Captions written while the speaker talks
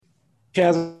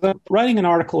Chaz, I'm writing an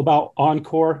article about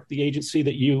Encore, the agency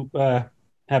that you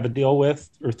have a deal with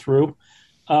or through.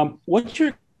 What's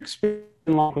your experience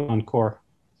with Encore?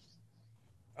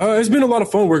 It's been a lot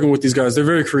of fun working with these guys. They're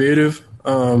very creative.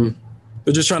 They're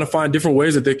just trying to find different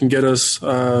ways that they can get us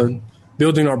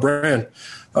building our brand.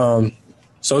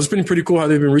 So it's been pretty cool how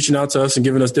they've been reaching out to us and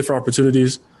giving us different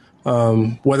opportunities.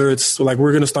 Whether it's like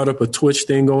we're going to start up a Twitch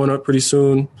thing going up pretty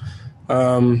soon.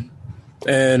 And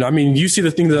I mean, you see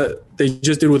the thing that they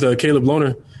just did with Caleb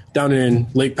Lohner down in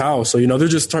Lake Powell. So, they're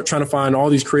just trying to find all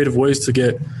these creative ways to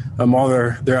get all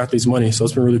their athletes money. So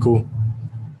it's been really cool.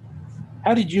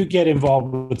 How did you get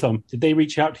involved with them? Did they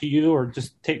reach out to you, or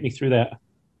just take me through that?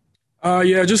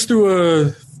 Yeah, just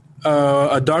through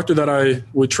a doctor that I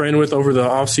would train with over the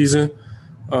off season.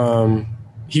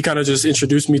 He kind of just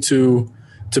introduced me to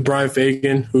Brian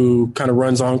Fagan, who kind of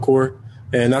runs Encore,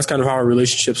 and that's kind of how our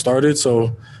relationship started.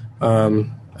 So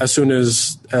as soon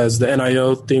as the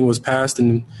NIL thing was passed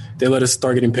and they let us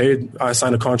start getting paid, I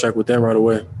signed a contract with them right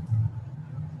away.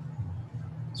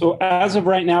 So as of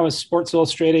right now, is Sports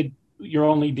Illustrated your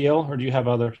only deal, or do you have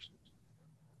others?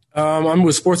 I'm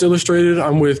with Sports Illustrated.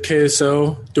 I'm with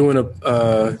KSL doing a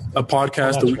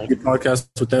podcast, a weekly podcast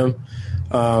with them.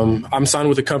 I'm signed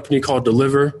with a company called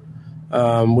Deliver,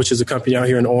 which is a company out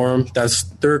here in Orem.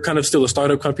 They're kind of still a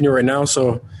startup company right now.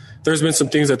 So there's been some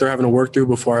things that they're having to work through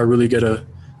before I really get to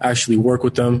actually work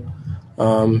with them.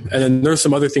 And then there's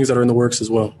some other things that are in the works as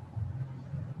well.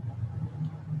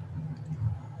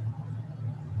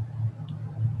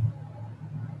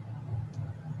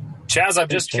 Chaz, I'm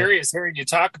just curious hearing you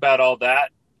talk about all that.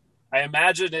 I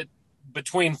imagine it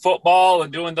between football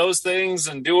and doing those things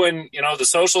and doing, the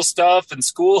social stuff and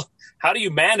school. How do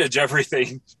you manage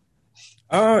everything?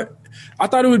 I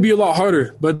thought it would be a lot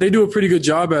harder, but they do a pretty good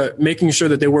job at making sure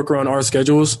that they work around our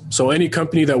schedules. So any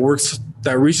company that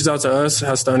reaches out to us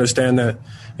has to understand that,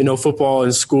 football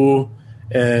and school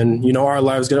and, our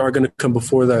lives are going to come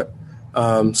before that.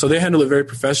 So they handle it very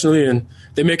professionally, and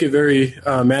they make it very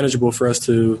manageable for us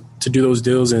to do those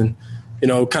deals and,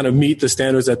 kind of meet the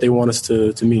standards that they want us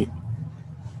to meet.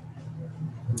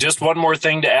 Just one more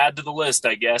thing to add to the list,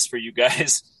 I guess, for you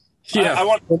guys.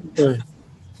 Yeah.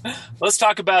 Let's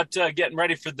talk about getting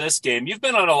ready for this game. You've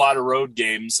been on a lot of road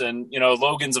games, and,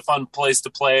 Logan's a fun place to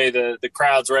play. The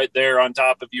crowd's right there on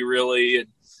top of you, really. And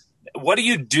what do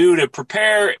you do to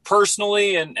prepare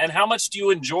personally, and how much do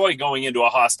you enjoy going into a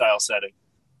hostile setting?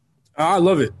 I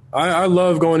love it. I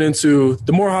love going into –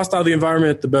 the more hostile the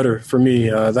environment, the better for me.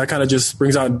 That kind of just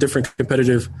brings out a different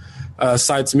competitive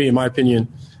side to me, in my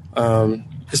opinion.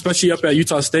 Especially up at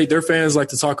Utah State, their fans like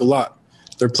to talk a lot.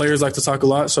 Their players like to talk a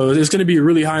lot. So it's going to be a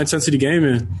really high-intensity game,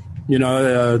 and,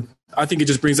 I think it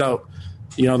just brings out,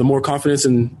 the more confidence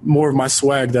and more of my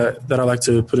swag that I like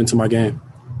to put into my game.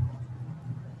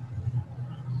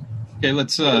 Okay,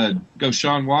 let's go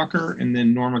Sean Walker and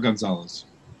then Norma Gonzalez.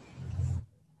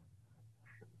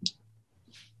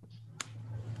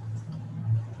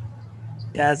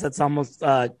 Yes, that's almost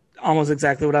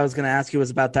exactly what I was going to ask you,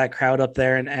 was about that crowd up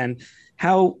there and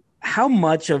how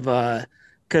much of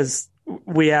because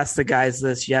we asked the guys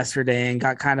this yesterday and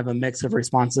got kind of a mix of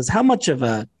responses. How much of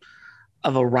a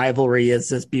rivalry is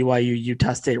this BYU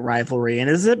Utah State rivalry? And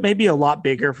is it maybe a lot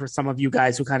bigger for some of you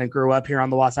guys who kind of grew up here on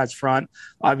the Wasatch Front?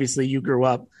 Obviously, you grew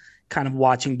up kind of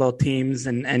watching both teams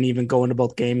and even going to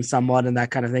both games somewhat and that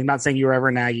kind of thing. Not saying you were ever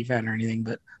an Aggie fan or anything,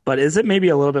 but is it maybe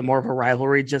a little bit more of a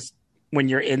rivalry just when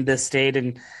you're in this state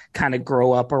and kind of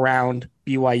grow up around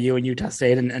BYU and Utah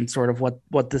State and sort of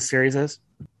what this series is?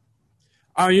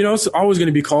 It's always going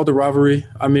to be called a rivalry.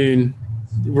 I mean,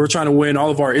 we're trying to win all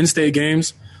of our in-state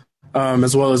games,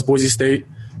 as well as Boise State.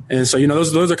 And so,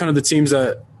 those are kind of the teams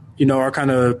that, are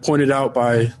kind of pointed out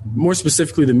by more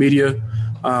specifically the media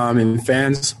and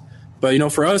fans. But,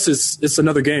 for us, it's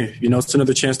another game. It's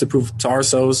another chance to prove to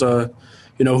ourselves,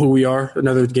 who we are,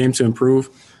 another game to improve.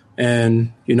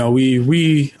 And,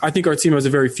 I think our team has a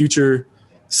very future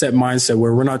set mindset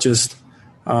where we're not just,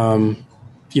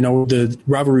 the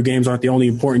rivalry games aren't the only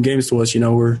important games to us.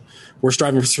 We're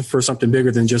striving for something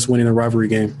bigger than just winning a rivalry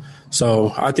game.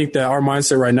 So I think that our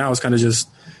mindset right now is kind of just,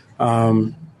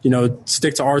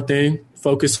 stick to our thing,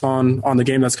 focus on the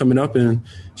game that's coming up, and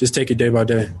just take it day by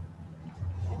day.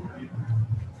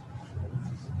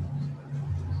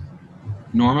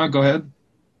 Norma, go ahead.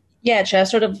 Yeah, Chaz,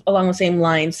 sort of along the same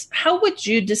lines. How would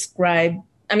you describe,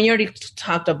 I mean, you already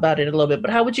talked about it a little bit,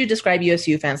 but how would you describe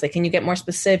USU fans? Like, can you get more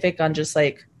specific on just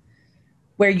like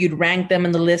where you'd rank them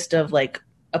in the list of like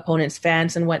opponents'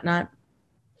 fans and whatnot?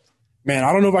 Man,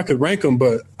 I don't know if I could rank them,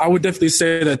 but I would definitely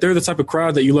say that they're the type of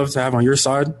crowd that you love to have on your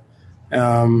side.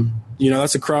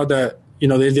 That's a crowd that,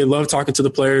 they love talking to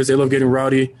the players. They love getting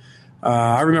rowdy.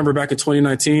 I remember back in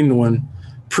 2019 when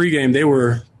pregame they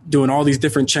were doing all these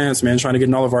different chants, man, trying to get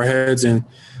in all of our heads. And,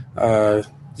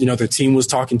 their team was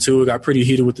talking too. It got pretty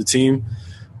heated with the team.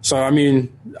 So, I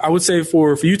mean, I would say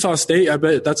for Utah State, I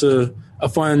bet that's a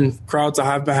fun crowd to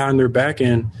have behind their back.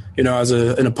 And, as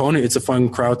an opponent, it's a fun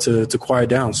crowd to quiet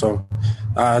down. So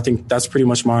I think that's pretty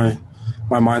much my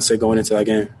mindset going into that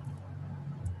game.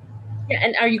 Yeah,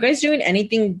 and are you guys doing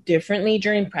anything differently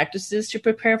during practices to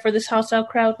prepare for this hostile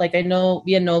crowd? Like I know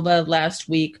Villanova last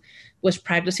week was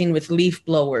practicing with leaf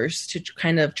blowers to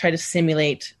kind of try to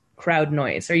simulate crowd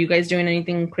noise. Are you guys doing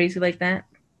anything crazy like that?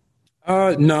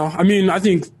 No. I mean, I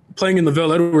think playing in the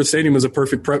Vell Edwards Stadium is a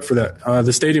perfect prep for that.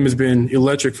 The stadium has been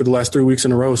electric for the last 3 weeks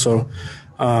in a row. So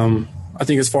I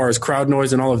think as far as crowd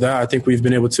noise and all of that, I think we've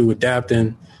been able to adapt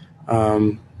and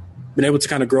been able to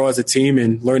kind of grow as a team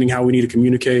and learning how we need to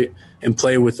communicate and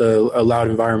play with a loud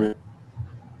environment.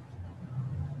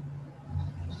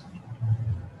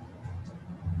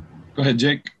 Go ahead,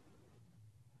 Jake.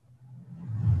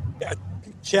 Yeah,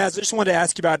 Chaz, I just wanted to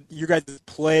ask you about your guys'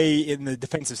 play in the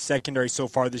defensive secondary so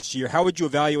far this year. How would you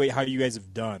evaluate how you guys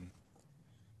have done?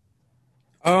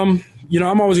 I'm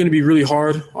always going to be really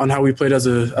hard on how we played as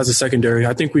a secondary.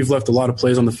 I think we've left a lot of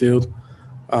plays on the field.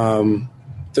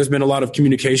 There's been a lot of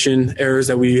communication errors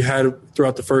that we had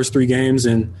throughout the first 3 games.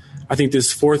 And I think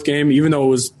this 4th game, even though it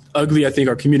was ugly, I think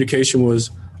our communication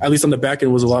was, at least on the back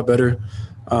end, was a lot better.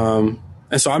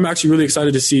 And so I'm actually really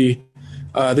excited to see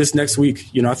this next week.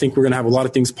 I think we're going to have a lot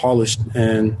of things polished,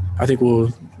 and I think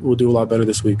we'll do a lot better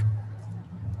this week.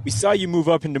 We saw you move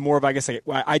up into more of, I guess,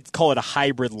 I'd call it a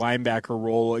hybrid linebacker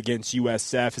role against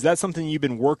USF. Is that something you've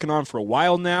been working on for a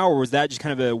while now, or was that just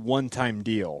kind of a one-time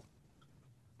deal?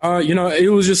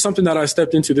 It was just something that I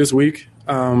stepped into this week.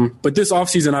 But this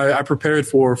offseason, I prepared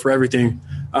for everything.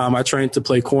 I trained to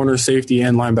play corner, safety,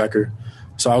 and linebacker.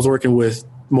 So I was working with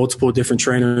multiple different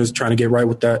trainers trying to get right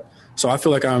with that. So I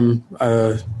feel like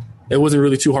it wasn't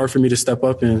really too hard for me to step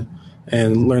up and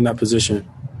learn that position.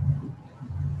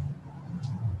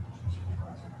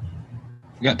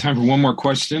 We got time for one more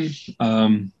question.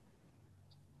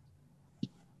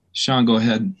 Sean, go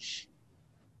ahead.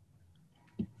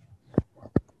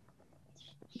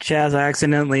 Chaz, I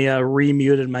accidentally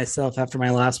remuted myself after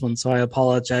my last one, so I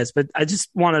apologize. But I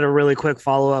just wanted a really quick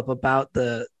follow-up about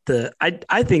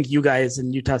I think you guys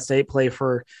in Utah State play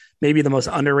for maybe the most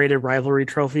underrated rivalry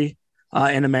trophy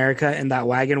in America in that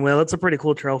wagon wheel. It's a pretty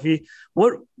cool trophy.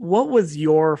 What was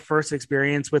your first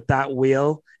experience with that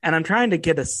wheel? And I'm trying to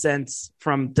get a sense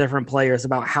from different players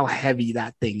about how heavy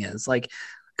that thing is. Like,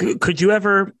 could you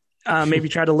ever maybe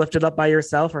try to lift it up by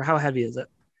yourself, or how heavy is it?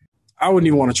 I wouldn't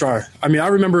even want to try. I mean, I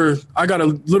remember I got a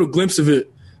little glimpse of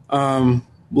it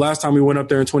last time we went up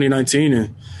there in 2019,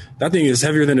 and that thing is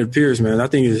heavier than it appears, man.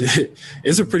 That thing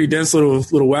it's a pretty dense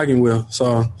little wagon wheel.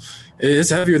 So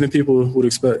it's heavier than people would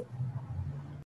expect.